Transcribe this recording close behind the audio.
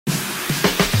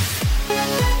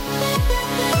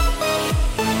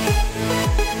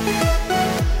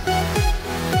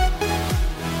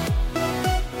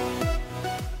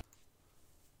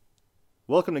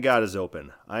Welcome to God is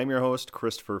Open. I'm your host,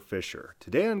 Christopher Fisher.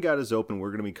 Today on God is Open, we're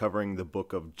going to be covering the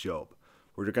book of Job.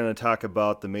 We're going to talk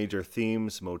about the major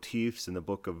themes, motifs in the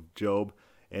book of Job,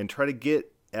 and try to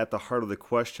get at the heart of the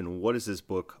question, what is this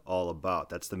book all about?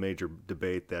 That's the major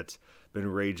debate that's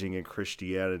been raging in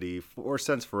Christianity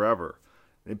since forever.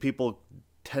 And people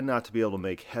tend not to be able to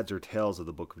make heads or tails of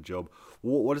the book of Job.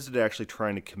 What is it actually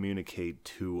trying to communicate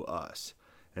to us?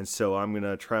 And so I'm going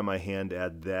to try my hand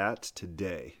at that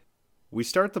today. We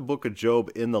start the book of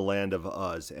Job in the land of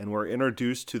Uz, and we're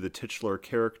introduced to the titular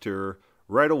character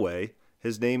right away.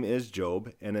 His name is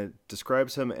Job, and it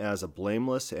describes him as a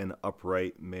blameless and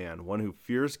upright man, one who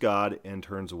fears God and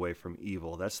turns away from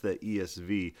evil. That's the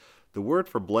ESV. The word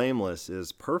for blameless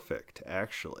is perfect,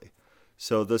 actually.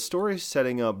 So the story is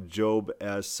setting up Job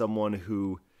as someone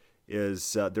who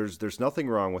is, there's nothing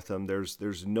wrong with him.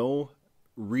 There's no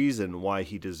reason why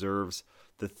he deserves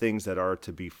the things that are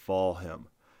to befall him.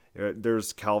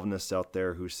 There's Calvinists out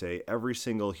there who say every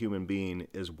single human being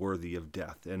is worthy of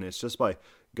death, and it's just by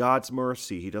God's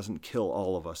mercy he doesn't kill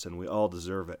all of us, and we all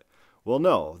deserve it. Well,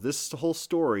 no, this whole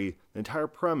story, the entire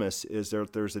premise is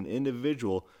that there's an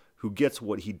individual who gets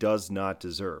what he does not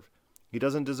deserve. He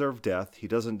doesn't deserve death. He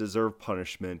doesn't deserve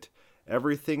punishment.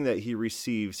 Everything that he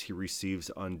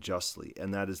receives unjustly,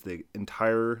 and that is the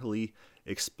entirely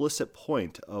explicit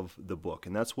point of the book,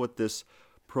 and that's what this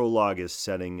prologue is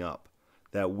setting up.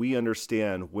 That we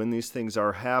understand when these things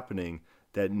are happening,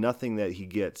 that nothing that he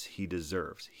gets, he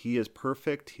deserves. He is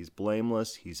perfect, he's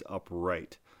blameless, he's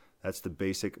upright. That's the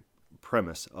basic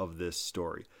premise of this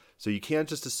story. So you can't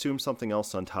just assume something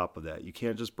else on top of that. You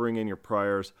can't just bring in your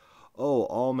priors,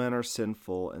 all men are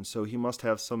sinful, and so he must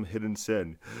have some hidden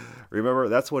sin. Remember,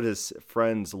 that's what his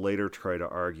friends later try to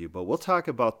argue, but we'll talk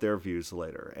about their views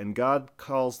later. And God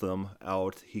calls them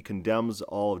out. He condemns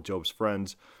all of Job's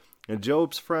friends. And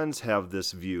Job's friends have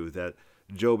this view that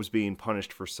Job's being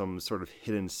punished for some sort of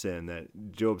hidden sin, that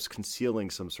Job's concealing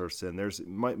some sort of sin. There's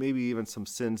maybe even some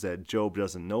sins that Job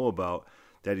doesn't know about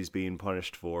that he's being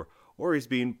punished for, or he's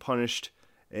being punished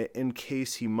in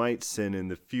case he might sin in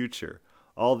the future.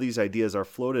 All these ideas are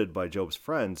floated by Job's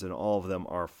friends, and all of them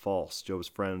are false. Job's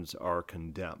friends are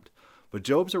condemned. But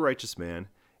Job's a righteous man,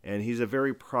 and he's a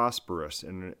very prosperous,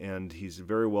 and he's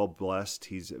very well blessed.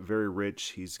 He's very rich.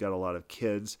 He's got a lot of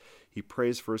kids. He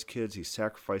prays for his kids. He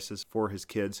sacrifices for his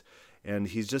kids, and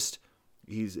he's just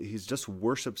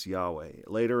worships Yahweh.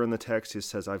 Later in the text, he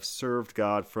says, "I've served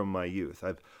God from my youth.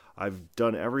 I've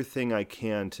done everything I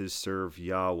can to serve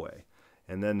Yahweh."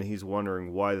 And then he's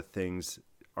wondering why the things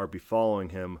are befalling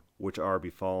him, which are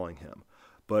befalling him.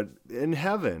 But in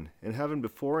heaven,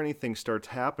 before anything starts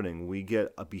happening, we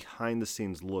get a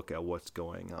behind-the-scenes look at what's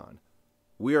going on.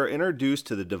 We are introduced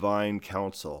to the divine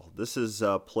council. This is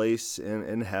a place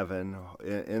in heaven,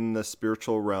 in the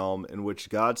spiritual realm, in which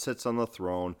God sits on the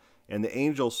throne, and the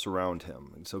angels surround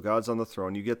him. And so God's on the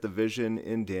throne. You get the vision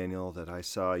in Daniel that I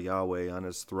saw Yahweh on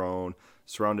his throne,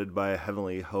 surrounded by a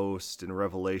heavenly host, in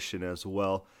Revelation as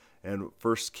well. And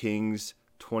 1 Kings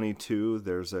 22,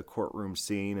 there's a courtroom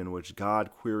scene in which God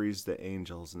queries the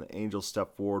angels, and the angels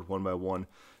step forward one by one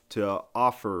to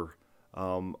offer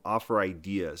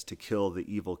ideas to kill the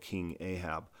evil king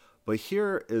Ahab. But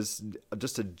here is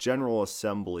just a general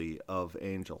assembly of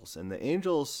angels, and the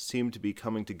angels seem to be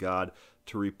coming to God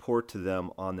to report to them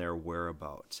on their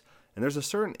whereabouts. And there's a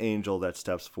certain angel that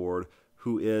steps forward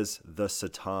who is the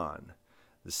Satan,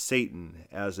 the Satan,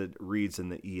 as it reads in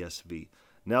the ESV.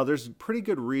 Now, there's pretty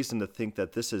good reason to think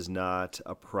that this is not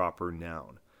a proper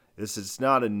noun. This is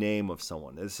not a name of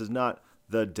someone. This is not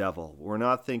the devil. We're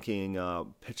not thinking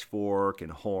pitchfork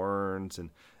and horns and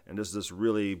just this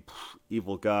really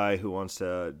evil guy who wants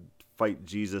to fight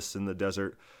Jesus in the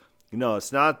desert. No,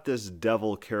 it's not this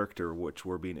devil character which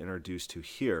we're being introduced to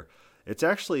here. It's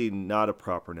actually not a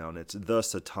proper noun. It's the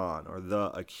Satan, or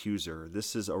the accuser.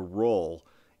 This is a role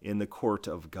in the court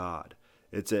of God.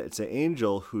 It's an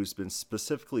angel who's been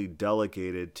specifically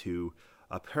delegated to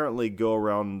apparently go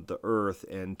around the earth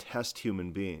and test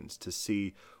human beings to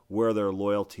see where their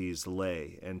loyalties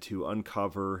lay and to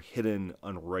uncover hidden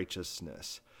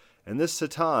unrighteousness. And this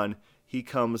Satan, he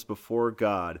comes before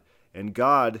God, and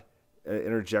God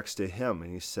interjects to him,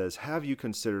 and he says, "Have you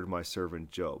considered my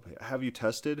servant Job? Have you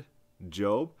tested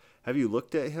Job? Have you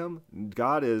looked at him?"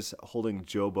 God is holding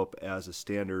Job up as a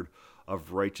standard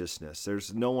of righteousness.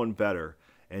 There's no one better.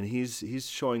 And he's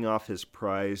showing off his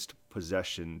prized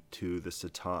possession to the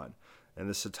Satan. And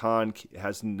the Satan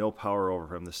has no power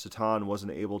over him. The Satan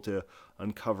wasn't able to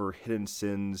uncover hidden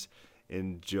sins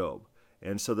in Job.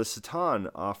 And so the Satan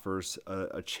offers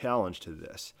a challenge to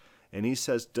this. And he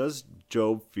says, does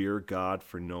Job fear God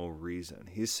for no reason?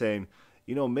 He's saying,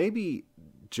 maybe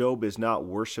Job is not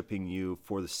worshiping you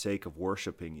for the sake of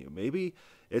worshiping you. Maybe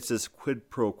it's this quid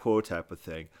pro quo type of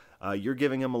thing. You're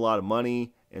giving him a lot of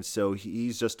money, and so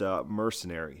he's just a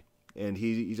mercenary. And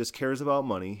he just cares about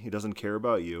money. He doesn't care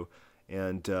about you.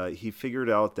 And he figured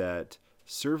out that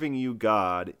serving you,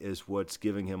 God, is what's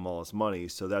giving him all his money,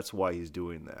 so that's why he's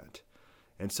doing that.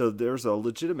 And so there's a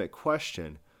legitimate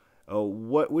question.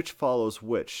 Which follows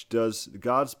which? Does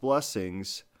God's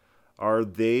blessings, are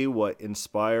they what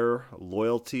inspire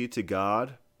loyalty to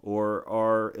God,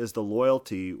 or is the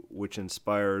loyalty which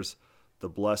inspires the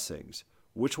blessings?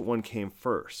 Which one came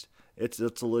first? It's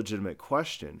a legitimate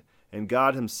question, and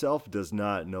God himself does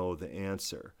not know the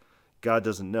answer. God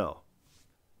doesn't know.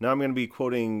 Now I'm going to be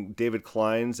quoting David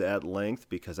Kleins at length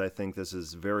because I think this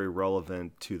is very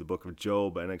relevant to the book of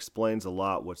Job and explains a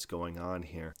lot what's going on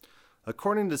here.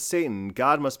 According to Satan,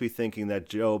 God must be thinking that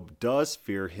Job does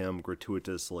fear him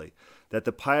gratuitously, that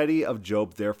the piety of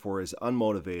Job therefore is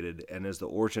unmotivated and is the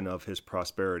origin of his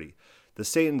prosperity. The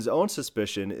Satan's own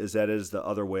suspicion is that it is the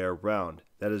other way around.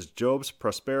 That is Job's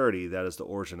prosperity that is the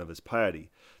origin of his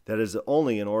piety. That is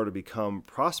only in order to become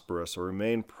prosperous or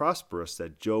remain prosperous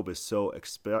that Job is so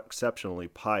exceptionally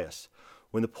pious.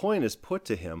 When the point is put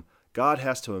to him, God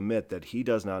has to admit that he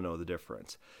does not know the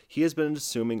difference. He has been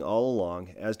assuming all along,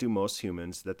 as do most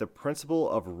humans, that the principle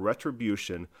of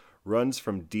retribution runs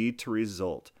from deed to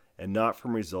result, and not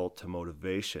from result to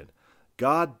motivation.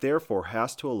 God therefore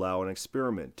has to allow an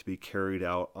experiment to be carried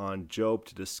out on Job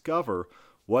to discover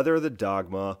whether the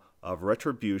dogma of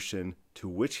retribution to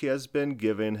which he has been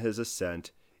given his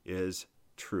assent is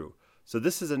true. So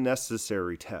this is a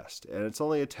necessary test, and it's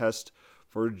only a test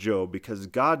for Job because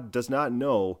God does not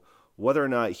know whether or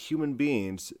not human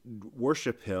beings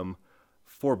worship him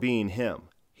for being him.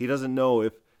 He doesn't know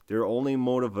if they're only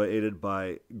motivated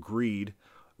by greed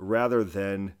rather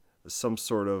than some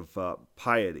sort of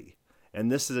piety.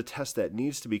 And this is a test that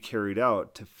needs to be carried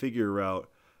out to figure out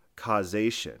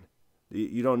causation.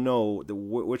 You don't know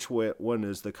which one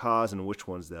is the cause and which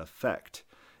one's the effect.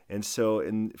 And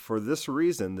so for this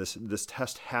reason, this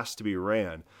test has to be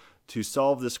ran to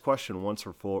solve this question once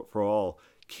for all.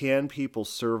 Can people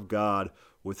serve God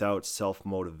without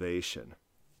self-motivation?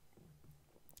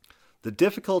 The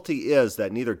difficulty is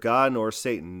that neither God nor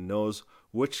Satan knows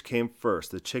which came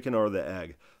first, the chicken or the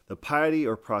egg, the piety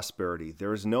or prosperity.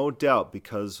 There is no doubt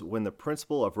because when the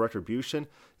principle of retribution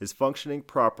is functioning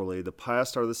properly, the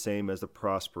pious are the same as the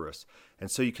prosperous, and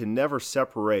so you can never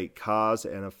separate cause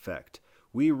and effect.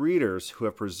 We readers who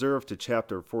have preserved to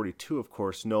chapter 42, of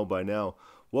course, know by now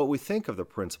what we think of the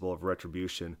principle of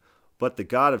retribution, but the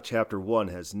God of chapter 1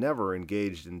 has never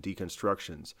engaged in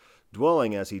deconstructions,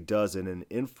 dwelling as he does in an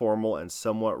informal and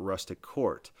somewhat rustic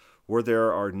court, where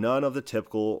there are none of the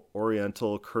typical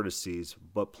Oriental courtesies,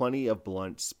 but plenty of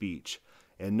blunt speech,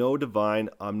 and no divine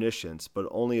omniscience, but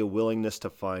only a willingness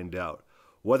to find out,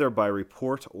 whether by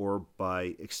report or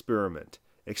by experiment.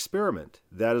 Experiment,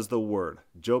 that is the word.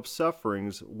 Job's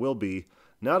sufferings will be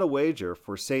not a wager,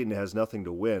 for Satan has nothing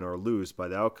to win or lose by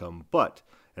the outcome, but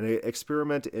an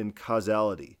experiment in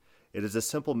causality. It is a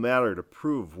simple matter to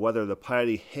prove whether the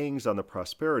piety hangs on the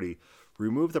prosperity,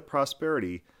 remove the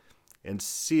prosperity, and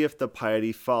see if the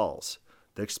piety falls.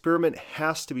 The experiment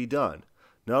has to be done,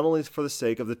 not only for the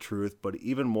sake of the truth, but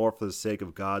even more for the sake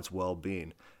of God's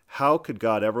well-being. How could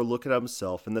God ever look at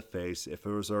himself in the face if it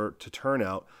was to turn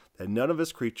out that none of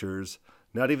his creatures,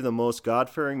 not even the most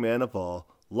God-fearing man of all,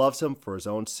 loves him for his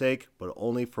own sake, but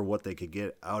only for what they could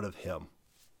get out of him?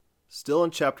 Still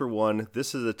in chapter 1,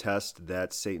 this is a test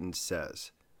that Satan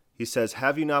says. He says,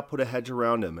 "Have you not put a hedge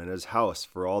around him and his house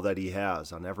for all that he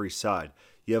has on every side?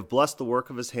 You have blessed the work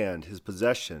of his hand, his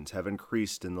possessions have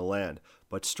increased in the land.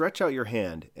 But stretch out your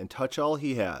hand and touch all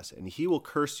he has, and he will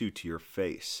curse you to your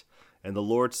face." And the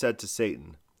Lord said to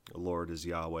Satan, the Lord is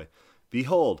Yahweh,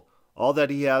 "Behold, all that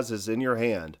he has is in your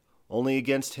hand. Only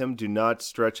against him do not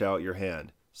stretch out your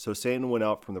hand." So Satan went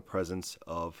out from the presence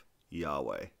of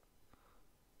Yahweh.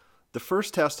 The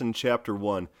first test in chapter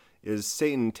 1 is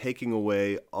Satan taking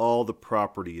away all the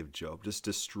property of Job, just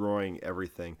destroying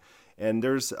everything. And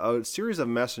there's a series of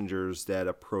messengers that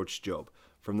approach Job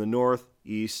from the north,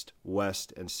 east,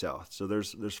 west, and south. So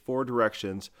there's 4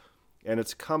 directions, and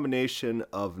it's a combination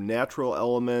of natural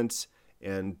elements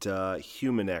and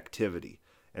human activity.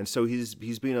 And so he's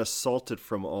being assaulted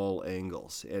from all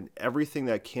angles, and everything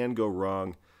that can go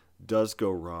wrong does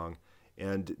go wrong.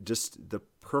 And just the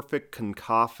perfect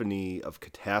cacophony of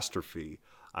catastrophe,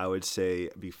 I would say,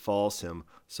 befalls him,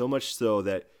 so much so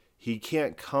that he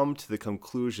can't come to the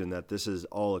conclusion that this is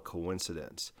all a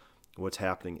coincidence. What's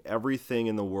happening, everything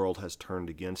in the world has turned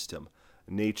against him.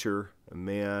 Nature,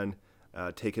 man,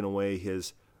 taken away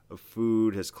his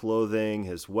food, his clothing,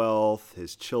 his wealth,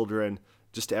 his children.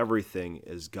 Just everything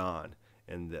is gone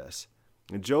in this.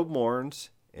 And Job mourns,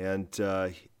 and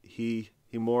he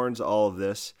mourns all of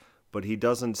this, but he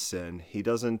doesn't sin. He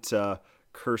doesn't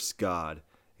curse God.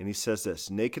 And he says this,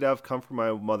 "Naked I've come from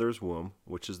my mother's womb,"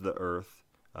 which is the earth.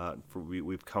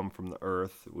 We've come from the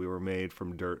earth. We were made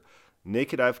from dirt.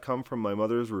 "Naked I've come from my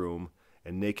mother's womb,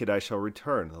 and naked I shall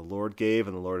return. The Lord gave,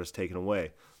 and the Lord has taken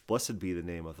away. Blessed be the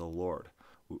name of the Lord."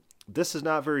 This is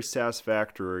not very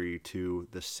satisfactory to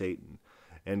the Satan.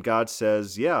 And God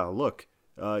says, yeah, look,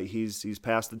 he's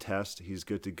passed the test. He's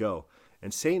good to go.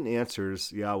 And Satan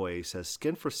answers Yahweh. He says,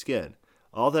 "Skin for skin.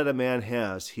 All that a man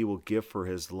has, he will give for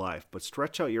his life. But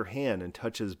stretch out your hand and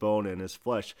touch his bone and his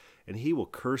flesh, and he will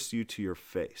curse you to your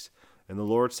face." And the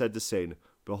Lord said to Satan,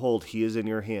 "Behold, he is in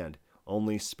your hand.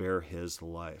 Only spare his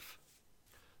life."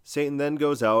 Satan then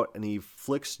goes out and he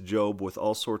afflicts Job with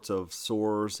all sorts of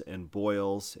sores and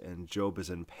boils, and Job is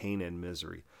in pain and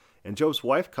misery. And Job's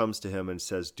wife comes to him and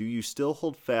says, "Do you still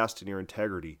hold fast in your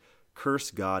integrity? Curse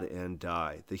God and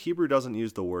die." The Hebrew doesn't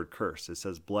use the word curse. It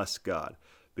says bless God,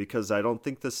 because I don't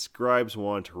think the scribes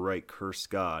want to write curse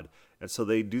God. And so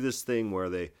they do this thing where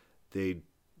they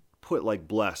put like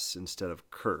bless instead of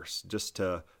curse, just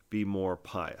to be more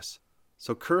pious.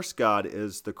 So curse God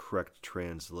is the correct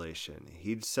translation.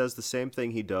 He says the same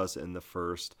thing he does in the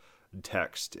first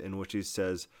text, in which he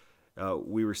says,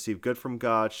 "We receive good from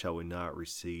God, shall we not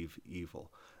receive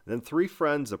evil?" And then three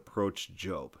friends approach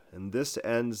Job, and this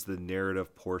ends the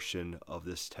narrative portion of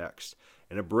this text.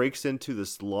 And it breaks into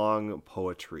this long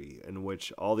poetry in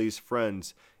which all these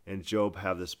friends and Job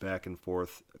have this back and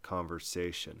forth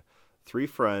conversation. Three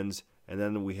friends, and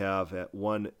then we have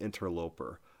one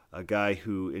interloper, a guy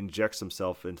who injects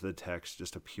himself into the text,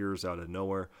 just appears out of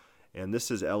nowhere. And this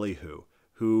is Elihu,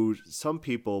 who some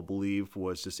people believe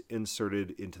was just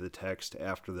inserted into the text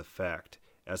after the fact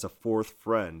as a fourth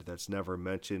friend that's never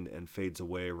mentioned and fades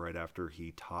away right after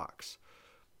he talks.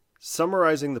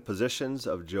 Summarizing the positions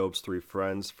of Job's three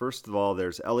friends, first of all,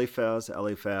 there's Eliphaz.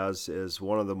 Eliphaz is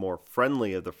one of the more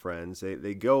friendly of the friends.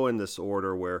 They go in this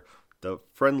order where the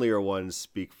friendlier ones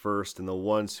speak first, and the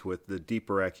ones with the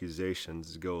deeper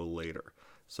accusations go later.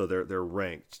 So they're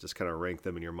ranked. Just kind of rank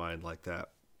them in your mind like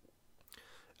that.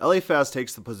 Eliphaz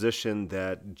takes the position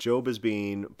that Job is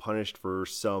being punished for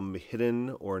some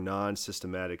hidden or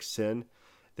non-systematic sin,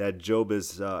 that Job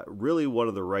is really one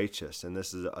of the righteous, and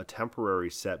this is a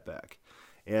temporary setback.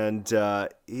 And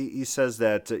he says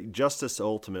that justice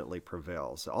ultimately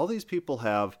prevails. All these people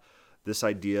have this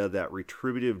idea that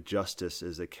retributive justice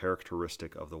is a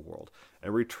characteristic of the world.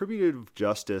 And retributive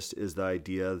justice is the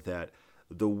idea that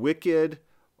the wicked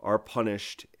are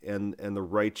punished and the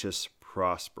righteous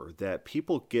prosper, that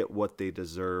people get what they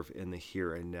deserve in the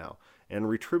here and now. And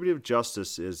retributive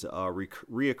justice is a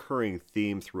reoccurring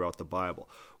theme throughout the Bible.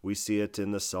 We see it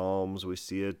in the Psalms, we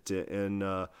see it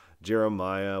in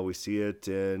Jeremiah, we see it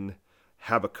in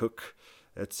Habakkuk.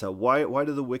 It's why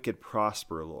do the wicked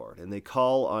prosper, Lord? And they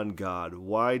call on God.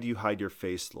 Why do you hide your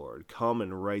face, Lord? Come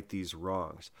and right these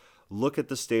wrongs. Look at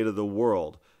the state of the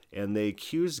world. And they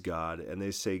accuse God and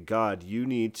they say, God, you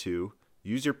need to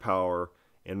use your power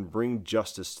and bring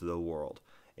justice to the world.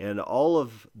 And all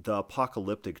of the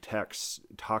apocalyptic texts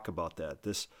talk about that,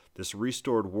 this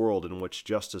restored world in which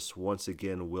justice once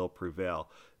again will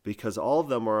prevail, because all of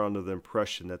them are under the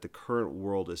impression that the current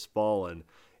world is fallen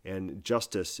and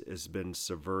justice has been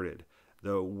subverted.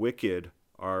 The wicked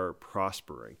are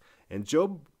prospering. And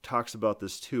Job talks about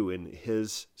this too in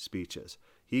his speeches.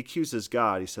 He accuses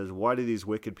God. He says, why do these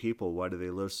wicked people, why do they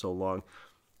live so long?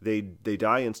 They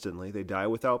die instantly, they die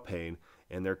without pain,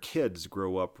 and their kids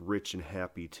grow up rich and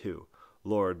happy too.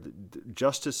 Lord,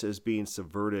 justice is being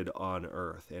subverted on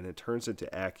earth, and it turns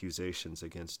into accusations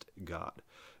against God.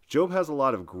 Job has a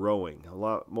lot of growing, a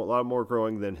lot more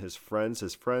growing than his friends.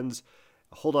 His friends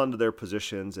hold on to their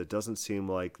positions. It doesn't seem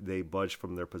like they budge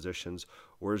from their positions,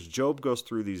 whereas Job goes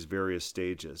through these various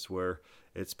stages where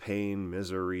it's pain,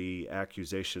 misery,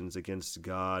 accusations against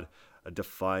God, a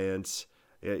defiance.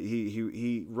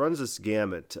 He runs this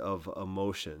gamut of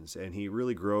emotions, and he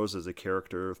really grows as a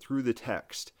character through the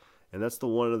text. And that's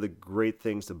one of the great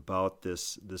things about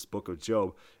this book of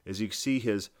Job, is you see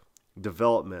his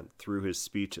development through his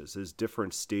speeches, his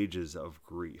different stages of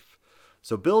grief.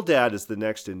 So Bildad is the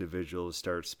next individual to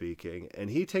start speaking, and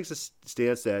he takes a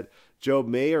stance that Job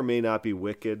may or may not be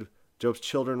wicked. Job's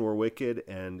children were wicked,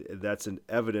 and that's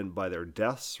evident by their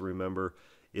deaths. Remember,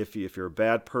 if you're a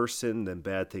bad person, then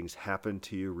bad things happen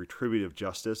to you. Retributive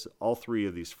justice. All three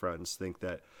of these friends think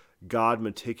that God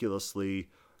meticulously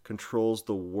controls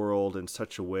the world in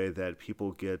such a way that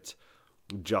people get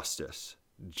justice.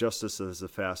 Justice is a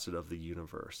facet of the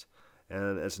universe.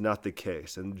 And it's not the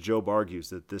case. And Job argues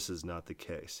that this is not the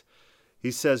case. He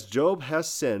says, Job has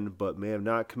sinned, but may have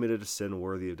not committed a sin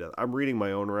worthy of death. I'm reading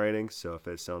my own writing, so if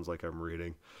it sounds like I'm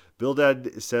reading.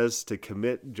 Bildad says to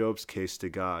commit Job's case to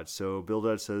God. So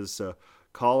Bildad says,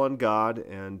 call on God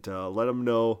and let him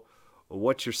know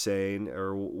what you're saying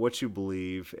or what you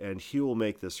believe, and he will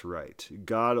make this right.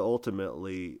 God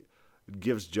ultimately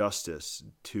gives justice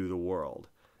to the world.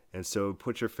 And so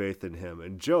put your faith in him.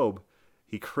 And Job,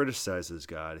 he criticizes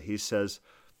God. He says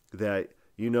that,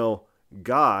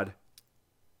 God,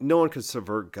 no one can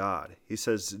subvert God. He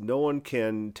says no one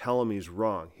can tell him he's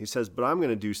wrong. He says, but I'm going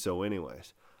to do so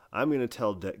anyways. I'm going to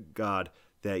tell God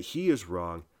that he is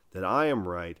wrong, that I am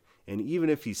right, and even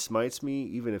if he smites me,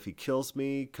 even if he kills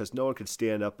me, because no one could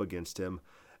stand up against him,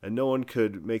 and no one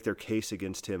could make their case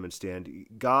against him and stand.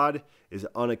 God is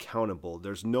unaccountable.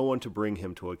 There's no one to bring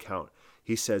him to account.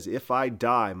 He says, if I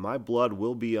die, my blood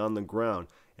will be on the ground,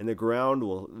 and the ground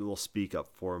will speak up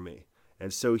for me.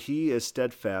 And so he is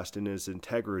steadfast in his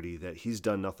integrity that he's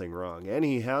done nothing wrong, and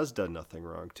he has done nothing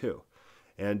wrong too.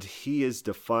 And he is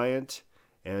defiant,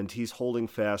 and he's holding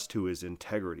fast to his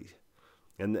integrity.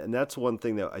 And that's one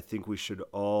thing that I think we should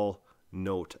all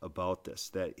note about this,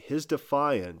 that his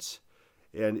defiance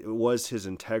and it was his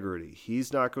integrity.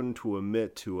 He's not going to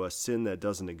admit to a sin that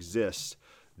doesn't exist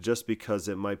just because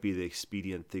it might be the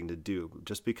expedient thing to do,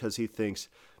 just because he thinks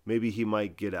maybe he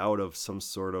might get out of some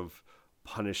sort of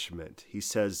punishment. He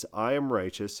says, I am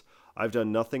righteous, I've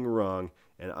done nothing wrong,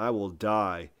 and I will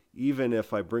die, even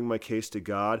if I bring my case to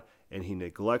God and he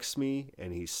neglects me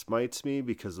and he smites me,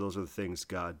 because those are the things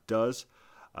God does.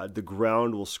 The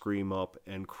ground will scream up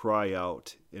and cry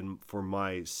out for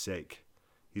my sake.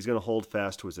 He's going to hold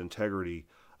fast to his integrity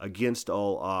against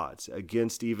all odds,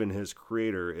 against even his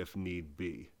creator if need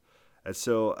be. And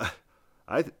so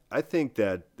I think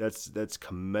that's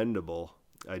commendable.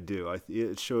 I do.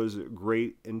 It shows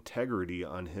great integrity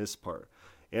on his part.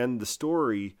 And the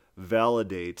story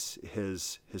validates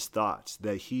his thoughts,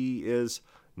 that he is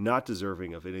not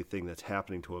deserving of anything that's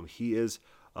happening to him. He is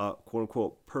a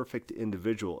quote-unquote perfect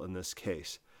individual in this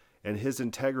case. And his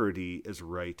integrity is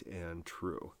right and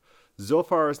true.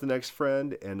 Zophar is the next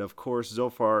friend, and of course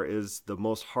Zophar is the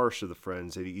most harsh of the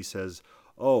friends. And he says,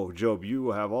 oh, Job,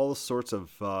 you have all sorts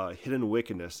of hidden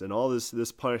wickedness and all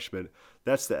this punishment.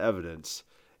 That's the evidence.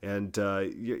 And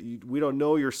we don't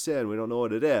know your sin. We don't know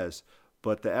what it is.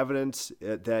 But the evidence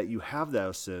that you have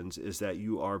those sins is that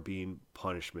you are being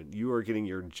punishment. You are getting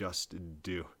your just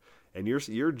due. And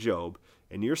you're Job,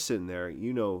 and you're sitting there.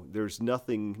 There's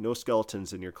nothing, no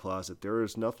skeletons in your closet. There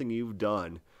is nothing you've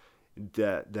done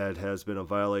that has been a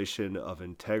violation of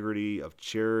integrity, of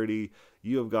charity.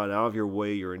 You have gone out of your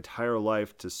way your entire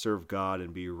life to serve God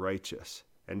and be righteous.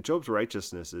 And Job's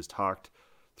righteousness is talked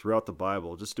throughout the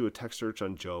Bible. Just do a text search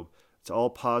on Job. It's all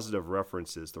positive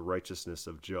references, the righteousness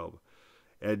of Job.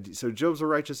 And so Job's a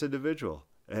righteous individual,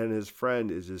 and his friend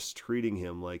is just treating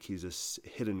him like he's a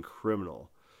hidden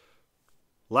criminal.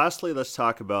 Lastly, let's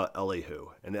talk about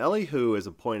Elihu. And Elihu is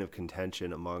a point of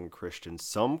contention among Christians.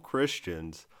 Some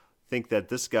Christians think that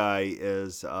this guy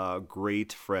is a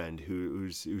great friend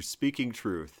who's speaking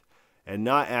truth and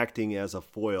not acting as a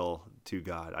foil to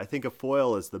God. I think a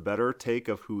foil is the better take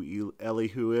of who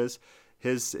Elihu is.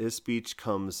 His speech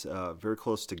comes very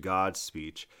close to God's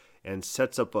speech and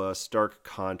sets up a stark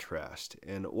contrast.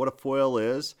 And what a foil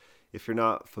is, if you're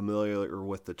not familiar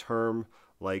with the term,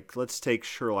 like let's take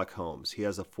Sherlock Holmes. He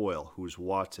has a foil who's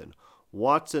Watson.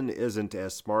 Watson isn't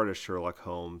as smart as Sherlock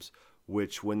Holmes,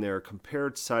 which when they're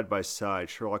compared side by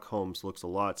side, Sherlock Holmes looks a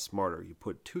lot smarter. You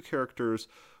put two characters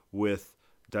with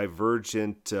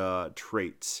divergent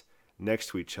traits next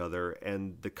to each other,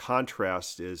 and the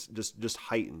contrast is just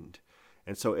heightened.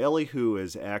 And so Elihu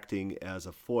is acting as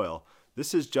a foil.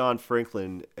 This is John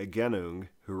Franklin Genung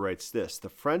who writes this. The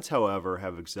friends, however,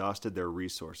 have exhausted their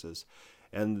resources,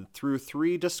 and through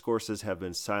 3 discourses have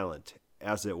been silent,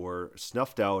 as it were,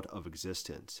 snuffed out of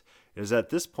existence. It is at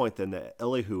this point then that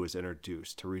Elihu is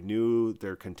introduced to renew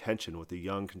their contention with the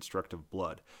young constructive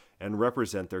blood and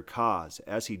represent their cause,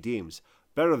 as he deems,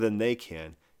 better than they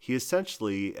can. He is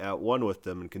essentially at one with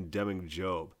them in condemning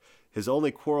Job. His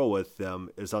only quarrel with them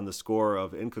is on the score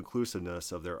of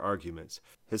inconclusiveness of their arguments.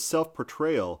 His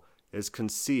self-portrayal is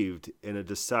conceived in a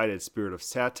decided spirit of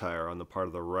satire on the part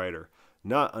of the writer,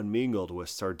 not unmingled with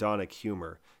sardonic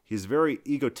humor. He is very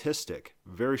egotistic,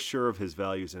 very sure of his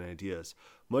values and ideas.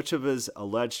 Much of his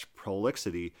alleged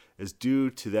prolixity is due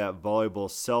to that voluble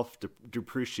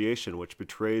self-depreciation which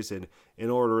betrays an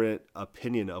inordinate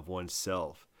opinion of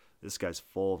oneself. This guy's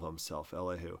full of himself,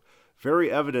 Elihu.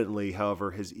 Very evidently,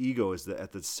 however, his ego is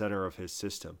at the center of his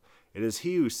system. It is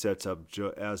he who sets up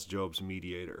as Job's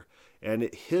mediator,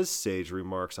 and his sage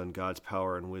remarks on God's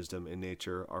power and wisdom in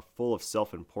nature are full of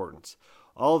self-importance.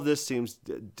 All of this seems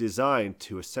designed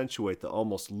to accentuate the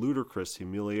almost ludicrous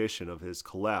humiliation of his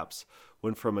collapse,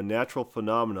 when from a natural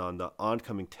phenomenon the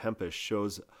oncoming tempest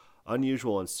shows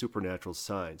unusual and supernatural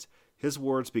signs. His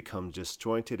words become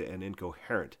disjointed and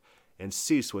incoherent, and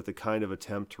cease with a kind of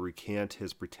attempt to recant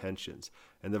his pretensions,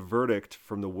 and the verdict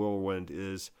from the whirlwind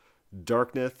is,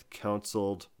 "Darkness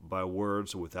counseled by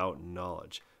words without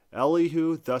knowledge."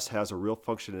 Elihu thus has a real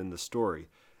function in the story,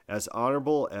 as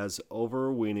honorable as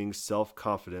overweening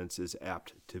self-confidence is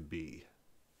apt to be.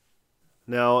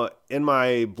 Now, in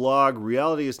my blog,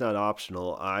 Reality is Not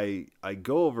Optional, I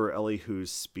go over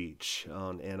Elihu's speech,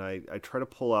 and I try to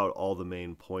pull out all the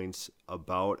main points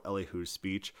about Elihu's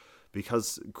speech,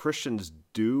 because Christians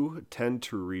do tend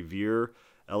to revere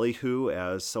Elihu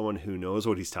as someone who knows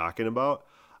what he's talking about.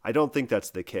 I don't think that's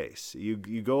the case. You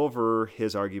go over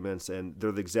his arguments, and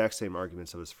they're the exact same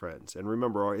arguments of his friends. And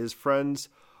remember, his friends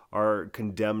are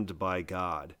condemned by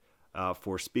God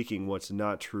for speaking what's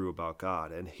not true about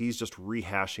God, and he's just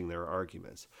rehashing their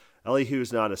arguments.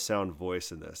 Elihu's not a sound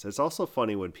voice in this. It's also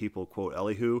funny when people quote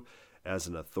Elihu as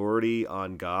an authority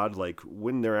on God, like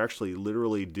when they're actually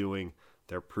literally doing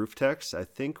their proof texts. I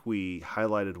think we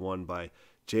highlighted one by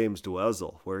James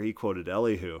Dwezel where he quoted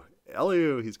Elihu.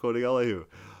 He's quoting Elihu.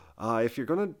 If you're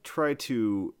going to try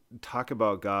to talk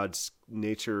about God's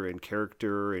nature and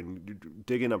character and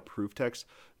digging up proof texts,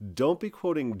 don't be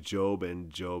quoting Job and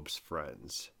Job's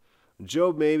friends.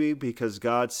 Job maybe, because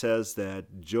God says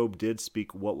that Job did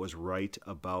speak what was right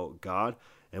about God,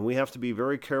 and we have to be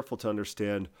very careful to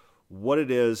understand what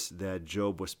it is that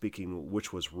Job was speaking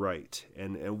which was right,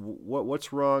 and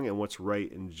what's wrong and what's right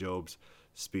in Job's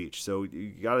speech. So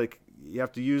you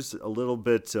have to use a little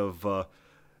bit of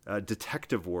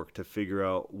detective work to figure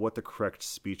out what the correct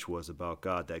speech was about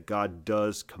God, that God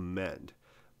does commend.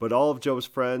 But all of Job's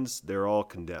friends, they're all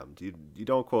condemned. You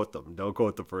don't quote them. Don't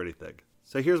quote them for anything.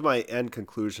 So here's my end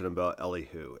conclusion about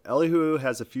Elihu. Elihu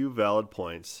has a few valid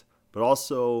points, but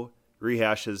also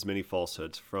rehashes many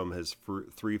falsehoods from his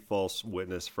three false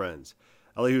witness friends.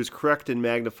 Elihu is correct in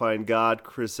magnifying God,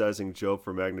 criticizing Job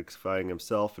for magnifying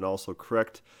himself, and also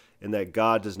correct in that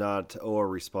God does not owe a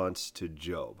response to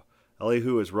Job.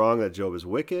 Elihu is wrong that Job is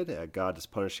wicked, that God is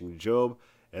punishing Job,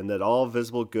 and that all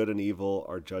visible good and evil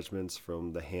are judgments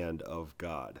from the hand of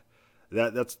God.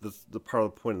 That's the part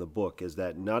of the point of the book, is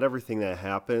that not everything that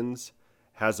happens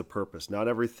has a purpose. Not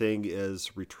everything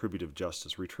is retributive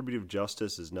justice. Retributive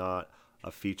justice is not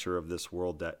a feature of this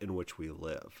world in which we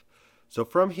live. So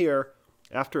from here,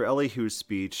 after Elihu's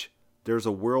speech, there's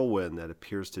a whirlwind that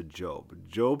appears to Job.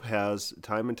 Job has,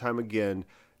 time and time again,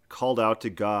 called out to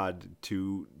God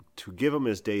to give him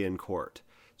his day in court,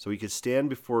 so he could stand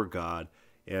before God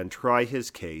and try his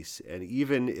case, and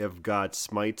even if God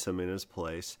smites him in his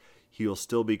place, he will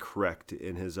still be correct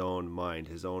in his own mind,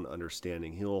 his own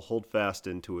understanding. He will hold fast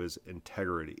into his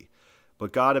integrity.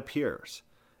 But God appears,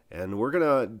 and we're going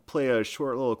to play a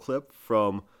short little clip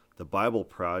from the Bible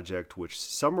Project, which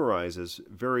summarizes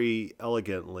very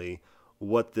elegantly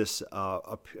what this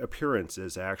appearance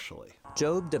is actually.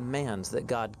 Job demands that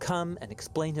God come and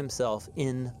explain himself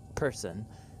in person,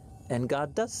 and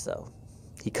God does so.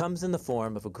 He comes in the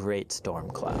form of a great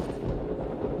storm cloud.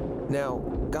 Now,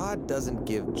 God doesn't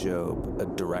give Job a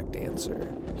direct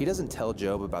answer. He doesn't tell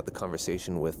Job about the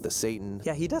conversation with the Satan.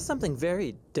 Yeah, he does something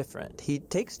very different. He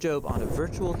takes Job on a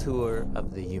virtual tour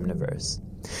of the universe.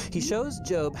 He shows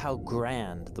Job how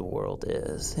grand the world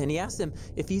is, and he asks him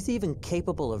if he's even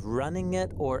capable of running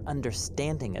it or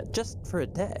understanding it, just for a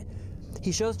day.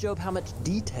 He shows Job how much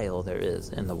detail there is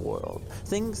in the world,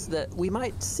 things that we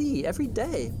might see every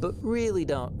day, but really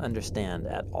don't understand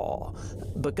at all.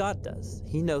 But God does.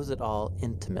 He knows it all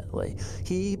intimately.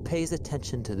 He pays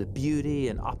attention to the beauty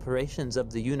and operations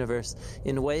of the universe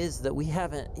in ways that we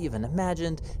haven't even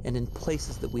imagined and in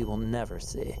places that we will never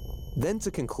see. Then to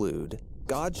conclude,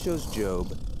 God shows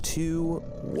Job two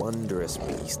wondrous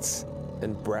beasts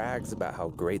and brags about how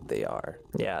great they are.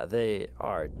 Yeah, they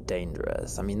are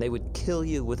dangerous. I mean, they would kill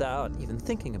you without even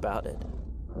thinking about it.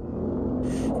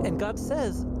 And God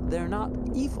says they're not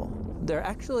evil. They're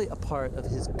actually a part of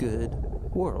his good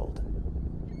world.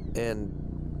 And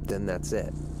then that's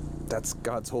it. That's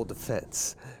God's whole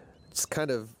defense. It's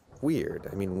kind of weird.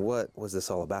 I mean, what was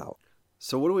this all about?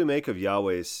 So what do we make of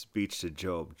Yahweh's speech to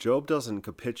Job? Job doesn't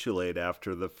capitulate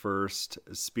after the first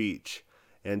speech.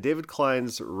 And David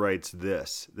Kleins writes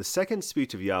this: the second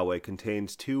speech of Yahweh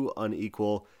contains two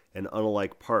unequal and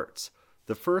unlike parts.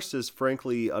 The first is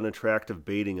frankly unattractive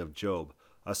baiting of Job,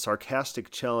 a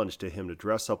sarcastic challenge to him to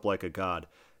dress up like a god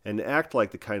and act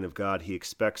like the kind of god he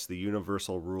expects the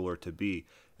universal ruler to be,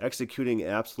 executing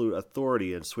absolute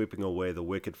authority and sweeping away the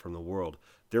wicked from the world.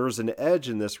 There is an edge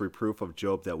in this reproof of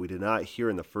Job that we did not hear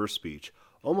in the first speech,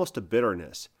 almost a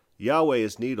bitterness. Yahweh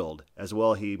is needled, as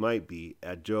well he might be,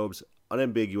 at Job's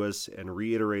unambiguous and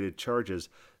reiterated charges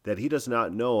that he does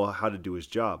not know how to do his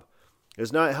job. It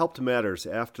has not helped matters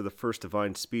after the first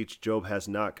divine speech Job has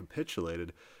not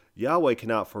capitulated. Yahweh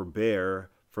cannot forbear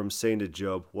from saying to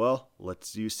Job, well,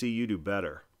 let's you see you do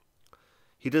better.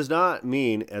 He does not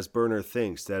mean, as Berner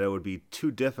thinks, that it would be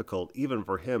too difficult even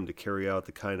for him to carry out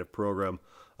the kind of program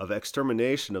of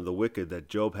extermination of the wicked that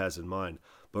Job has in mind,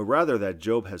 but rather that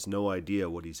Job has no idea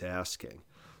what he's asking.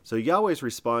 So Yahweh's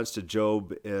response to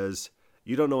Job is,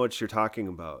 you don't know what you're talking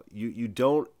about.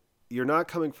 You're not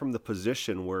coming from the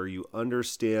position where you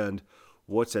understand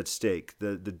what's at stake,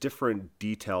 the different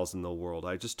details in the world.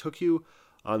 I just took you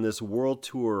on this world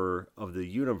tour of the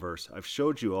universe. I've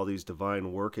showed you all these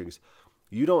divine workings.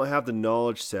 You don't have the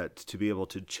knowledge set to be able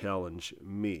to challenge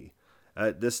me.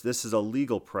 This is a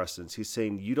legal precedence. He's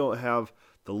saying you don't have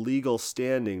the legal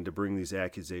standing to bring these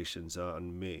accusations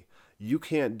on me. You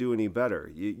can't do any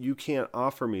better. You can't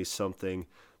offer me something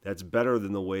that's better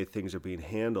than the way things are being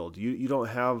handled. You don't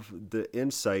have the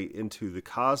insight into the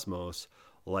cosmos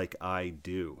like I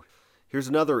do. Here's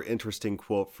another interesting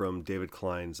quote from David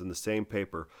Kleins in the same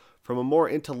paper. From a more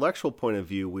intellectual point of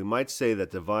view, we might say that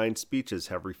divine speeches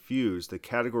have refused the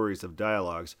categories of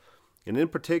dialogues, and in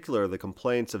particular the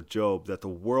complaints of Job that the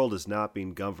world is not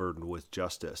being governed with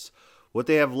justice. What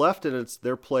they have left in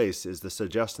their place is the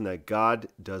suggestion that God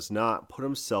does not put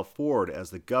himself forward as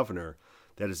the governor,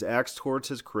 that his acts towards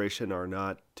his creation are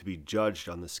not to be judged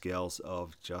on the scales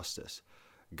of justice.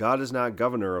 God is not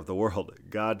governor of the world.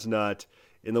 God's not,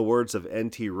 in the words of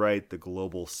N.T. Wright, the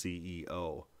global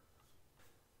CEO.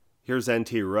 Here's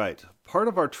N.T. Wright. Part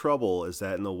of our trouble is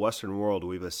that in the Western world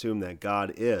we've assumed that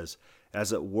God is,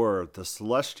 as it were, the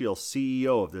celestial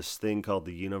CEO of this thing called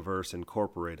the Universe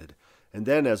Incorporated. And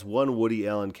then, as one Woody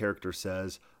Allen character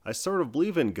says, I sort of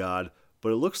believe in God,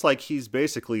 but it looks like he's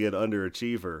basically an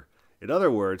underachiever. In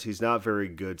other words, he's not very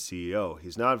good CEO.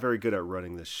 He's not very good at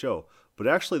running this show. But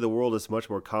actually the world is much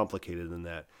more complicated than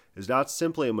that. It's not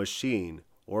simply a machine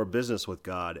or a business with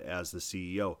God as the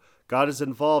CEO. God is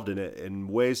involved in it in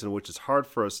ways in which it's hard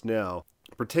for us now,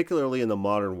 particularly in the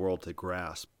modern world, to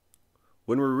grasp.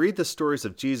 When we read the stories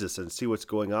of Jesus and see what's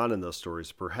going on in those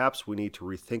stories, perhaps we need to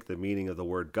rethink the meaning of the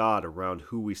word God around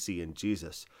who we see in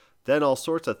Jesus. Then all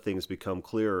sorts of things become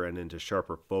clearer and into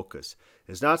sharper focus.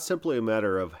 It's not simply a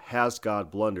matter of, has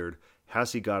God blundered?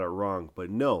 Has he got it wrong?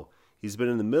 But no, he's been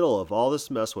in the middle of all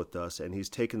this mess with us, and he's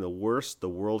taken the worst the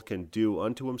world can do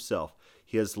unto himself.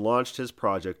 He has launched his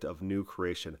project of new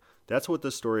creation. That's what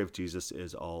the story of Jesus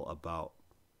is all about.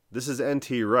 This is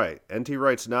N.T. Wright. N.T.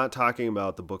 Wright's not talking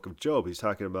about the book of Job. He's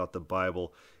talking about the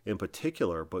Bible in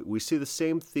particular. But we see the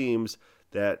same themes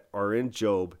that are in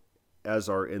Job as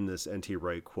are in this N.T.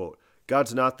 Wright quote.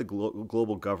 God's not the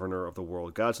global governor of the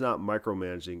world. God's not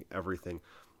micromanaging everything.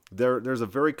 There's a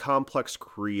very complex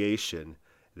creation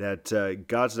that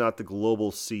God's not the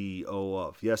global CEO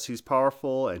of. Yes, he's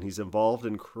powerful and he's involved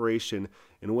in creation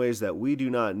in ways that we do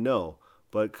not know.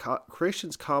 But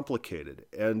creation's complicated,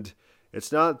 and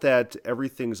it's not that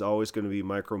everything's always going to be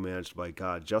micromanaged by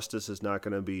God. Justice is not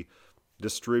going to be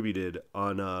distributed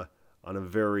on a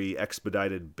very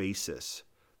expedited basis.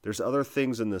 There's other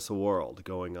things in this world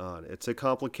going on. It's a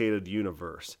complicated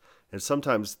universe, and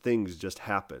sometimes things just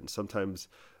happen. Sometimes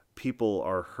people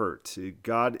are hurt.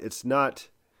 God's not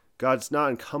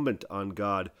incumbent on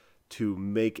God to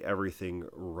make everything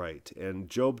right. And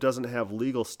Job doesn't have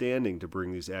legal standing to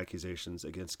bring these accusations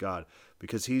against God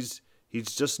because he's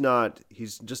just not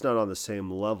on the same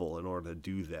level in order to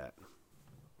do that.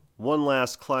 One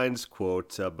last Kleins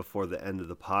quote before the end of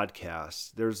the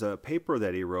podcast. There's a paper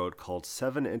that he wrote called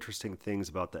 7 Interesting Things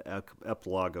About the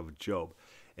Epilogue of Job.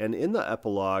 And in the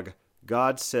epilogue,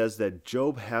 God says that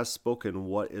Job has spoken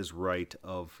what is right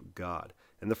of God,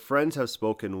 and the friends have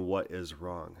spoken what is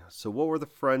wrong. So what were the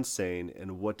friends saying,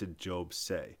 and what did Job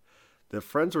say? The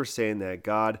friends were saying that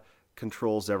God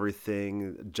controls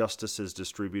everything, justice is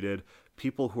distributed,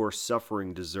 people who are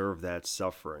suffering deserve that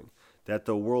suffering, that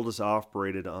the world is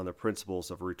operated on the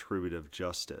principles of retributive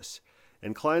justice.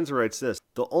 And Kleins writes this,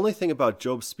 the only thing about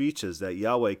Job's speeches that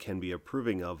Yahweh can be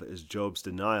approving of is Job's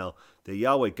denial that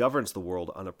Yahweh governs the world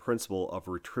on a principle of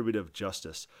retributive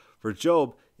justice. For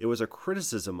Job, it was a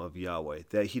criticism of Yahweh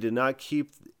that he did not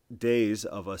keep days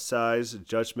of assize,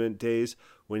 judgment days,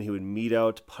 when he would mete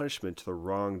out punishment to the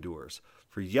wrongdoers.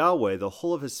 For Yahweh, the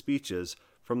whole of his speeches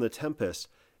from the tempest,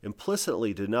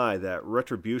 implicitly deny that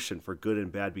retribution for good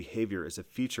and bad behavior is a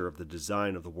feature of the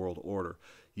design of the world order.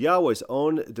 Yahweh's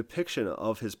own depiction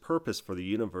of his purpose for the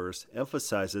universe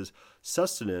emphasizes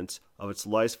sustenance of its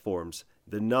life forms,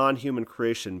 the non-human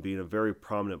creation being a very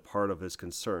prominent part of his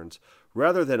concerns,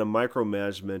 rather than a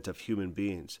micromanagement of human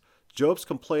beings. Job's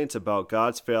complaints about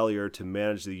God's failure to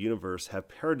manage the universe have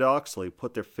paradoxically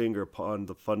put their finger upon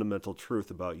the fundamental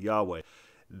truth about Yahweh,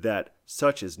 that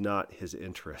such is not his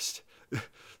interest.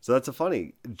 So that's a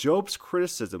funny. Job's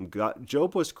criticism,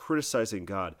 Job was criticizing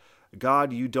God.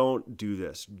 God, you don't do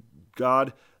this.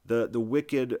 God, the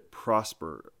wicked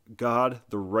prosper. God,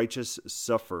 the righteous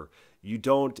suffer. You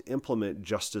don't implement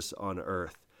justice on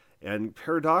earth. And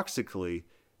paradoxically,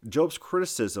 Job's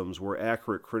criticisms were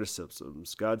accurate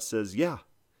criticisms. God says, yeah,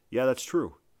 that's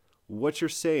true. What you're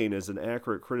saying is an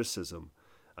accurate criticism.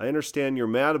 I understand you're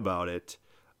mad about it,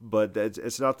 but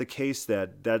it's not the case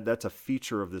that's a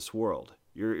feature of this world.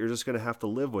 You're just going to have to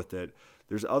live with it.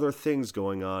 There's other things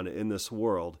going on in this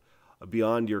world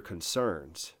beyond your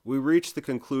concerns. We reach the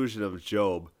conclusion of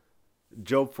Job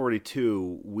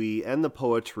 42, we end the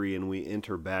poetry and we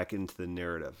enter back into the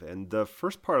narrative. And the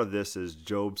first part of this is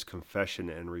Job's confession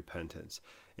and repentance.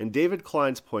 And David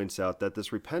Kleins points out that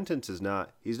this repentance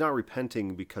he's not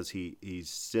repenting because he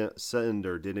sinned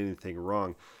or did anything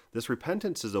wrong. This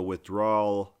repentance is a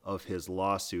withdrawal of his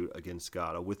lawsuit against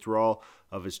God, a withdrawal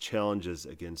of his challenges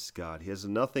against God. He has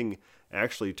nothing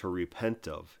actually to repent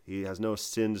of. He has no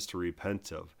sins to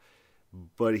repent of.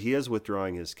 But he is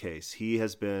withdrawing his case. He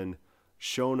has been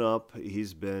shown up,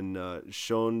 he's been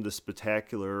shown the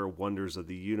spectacular wonders of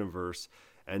the universe,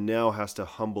 and now has to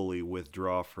humbly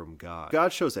withdraw from God.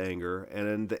 God shows anger,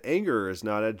 and the anger is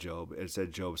not at Job, it's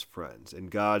at Job's friends, and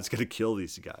God's going to kill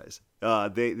these guys.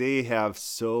 They have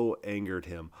so angered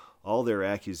him. All their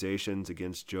accusations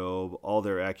against Job, all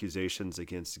their accusations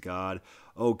against God.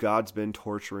 Oh, God's been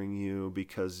torturing you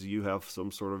because you have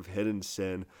some sort of hidden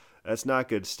sin. That's not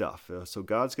good stuff. So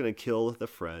God's going to kill the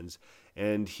friends,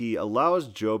 and he allows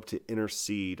Job to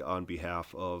intercede on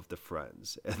behalf of the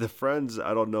friends. And the friends,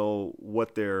 I don't know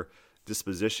what their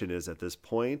disposition is at this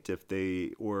point, if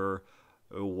they were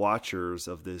watchers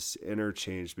of this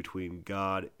interchange between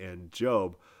God and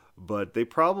Job, but they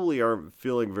probably aren't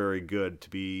feeling very good to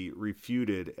be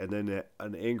refuted, and then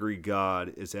an angry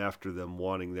God is after them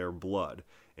wanting their blood.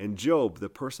 And Job, the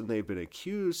person they've been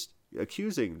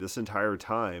accusing this entire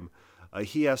time,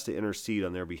 he has to intercede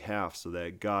on their behalf so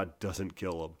that God doesn't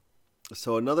kill them.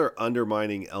 So another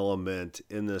undermining element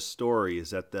in this story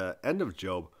is at the end of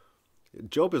Job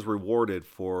is rewarded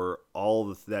for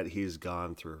all that he's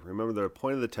gone through. Remember, the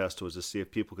point of the test was to see if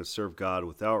people could serve God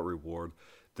without reward.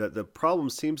 That the problem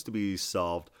seems to be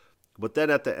solved, but then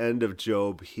at the end of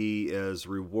Job, he is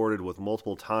rewarded with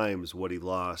multiple times what he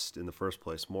lost in the first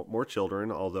place. More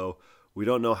children, although we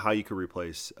don't know how you could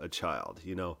replace a child.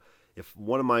 You know, if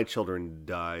one of my children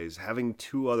dies, having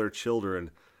two other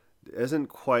children isn't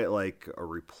quite like a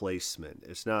replacement.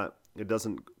 It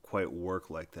doesn't quite work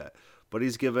like that. But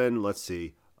he's given,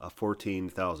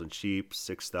 14,000 sheep,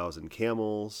 6,000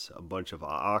 camels, a bunch of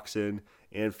oxen,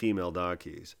 and female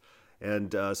donkeys.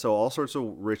 And so all sorts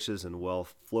of riches and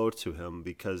wealth flow to him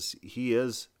because he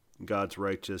is God's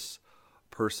righteous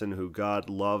person who God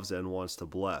loves and wants to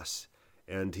bless.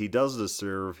 And he does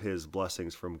deserve his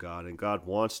blessings from God, and God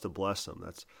wants to bless him.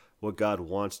 That's what God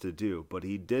wants to do. But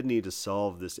he did need to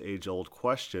solve this age-old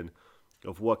question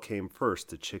of what came first,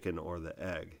 the chicken or the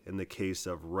egg, in the case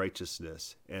of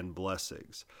righteousness and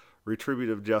blessings,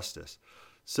 retributive justice.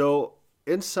 So,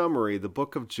 in summary, the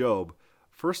book of Job,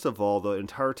 first of all, the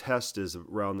entire test is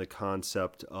around the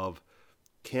concept of,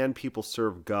 can people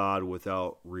serve God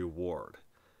without reward?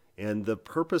 And the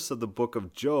purpose of the book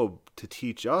of Job to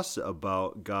teach us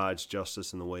about God's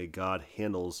justice and the way God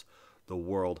handles the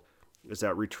world is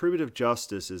that retributive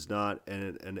justice is not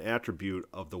an attribute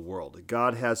of the world.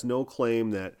 God has no claim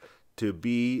that to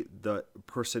be the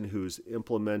person who's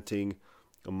implementing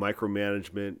a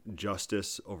micromanagement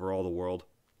justice over all the world.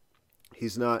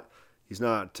 He's not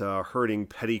hurting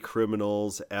petty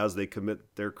criminals as they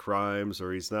commit their crimes,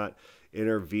 or he's not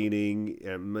intervening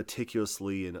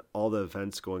meticulously in all the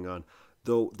events going on.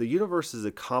 Though the universe is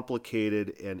a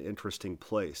complicated and interesting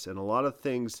place, and a lot of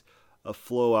things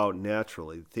flow out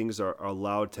naturally. Things are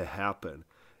allowed to happen.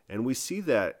 And we see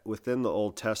that within the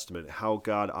Old Testament, how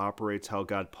God operates, how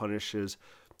God punishes.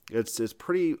 It's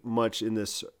pretty much in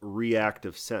this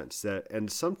reactive sense,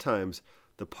 and sometimes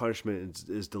the punishment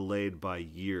is delayed by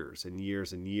years and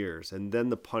years and years, and then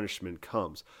the punishment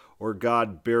comes. Or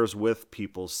God bears with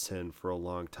people's sin for a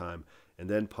long time, and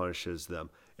then punishes them.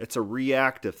 It's a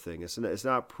reactive thing. It's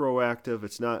not proactive.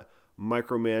 It's not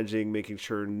micromanaging, making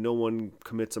sure no one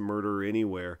commits a murder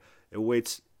anywhere.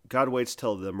 God waits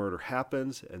till the murder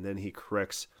happens, and then he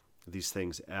corrects these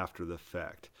things after the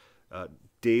fact.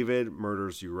 David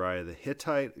murders Uriah the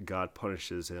Hittite. God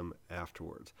punishes him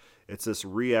afterwards. It's this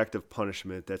reactive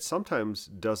punishment that sometimes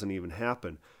doesn't even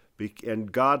happen.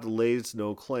 And God lays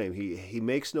no claim. He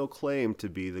makes no claim to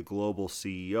be the global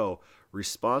CEO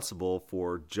responsible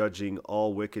for judging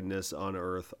all wickedness on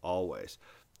earth always.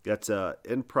 That's an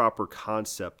improper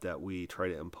concept that we try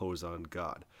to impose on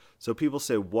God. So people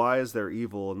say, why is there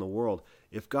evil in the world?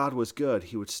 If God was good,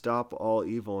 he would stop all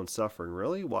evil and suffering.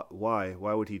 Really? Why?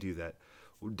 Why would he do that?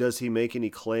 Does he make any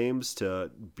claims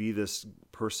to be this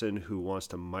person who wants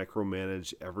to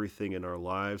micromanage everything in our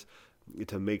lives,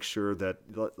 to make sure that,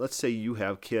 let's say you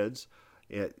have kids,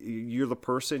 you're the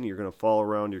person, you're going to follow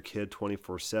around your kid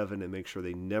 24/7 and make sure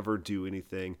they never do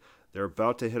anything. They're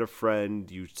about to hit a friend,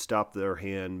 you stop their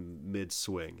hand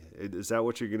mid-swing. Is that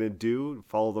what you're going to do?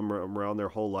 Follow them around their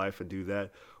whole life and do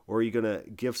that? Or are you going to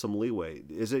give some leeway?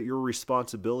 Is it your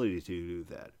responsibility to do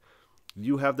that?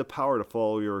 You have the power to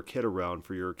follow your kid around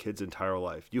for your kid's entire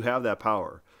life. You have that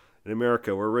power. In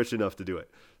America, we're rich enough to do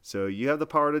it. So you have the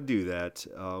power to do that.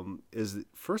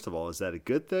 First of all, is that a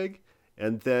good thing?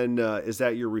 And then is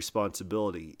that your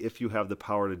responsibility? If you have the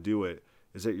power to do it,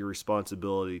 is it your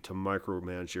responsibility to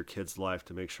micromanage your kid's life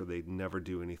to make sure they never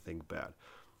do anything bad?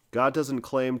 God doesn't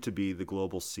claim to be the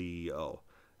global CEO.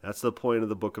 That's the point of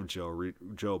the book of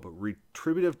Job.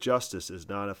 Retributive justice is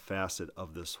not a facet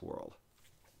of this world.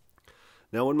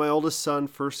 Now, when my oldest son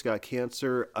first got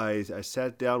cancer, I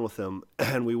sat down with him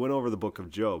and we went over the book of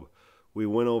Job. We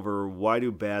went over why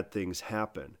do bad things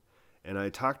happen? And I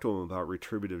talked to him about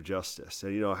retributive justice.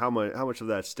 And how much of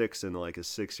that sticks in like a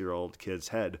 6-year-old kid's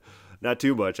head? Not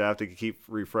too much. I have to keep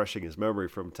refreshing his memory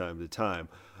from time to time.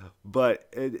 But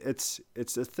it's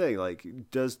a thing. Like,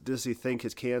 does he think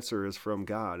his cancer is from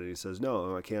God? And he says, no,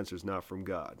 my cancer is not from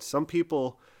God. Some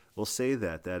people will say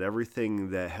that everything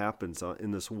that happens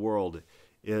in this world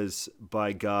is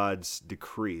by God's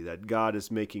decree, that God is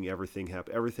making everything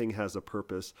happen. Everything has a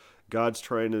purpose. God's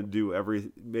trying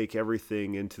to make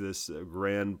everything into this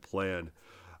grand plan.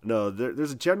 No,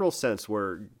 there's a general sense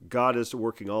where God is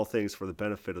working all things for the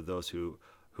benefit of those who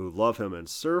love him and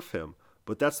serve him.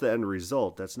 But that's the end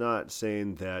result. That's not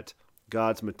saying that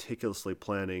God's meticulously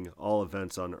planning all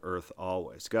events on earth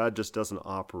always. God just doesn't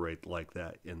operate like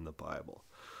that in the Bible.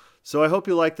 So I hope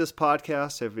you like this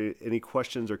podcast. If you have any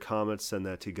questions or comments, send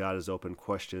that to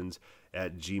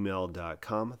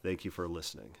godisopenquestions@gmail.com. Thank you for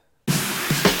listening.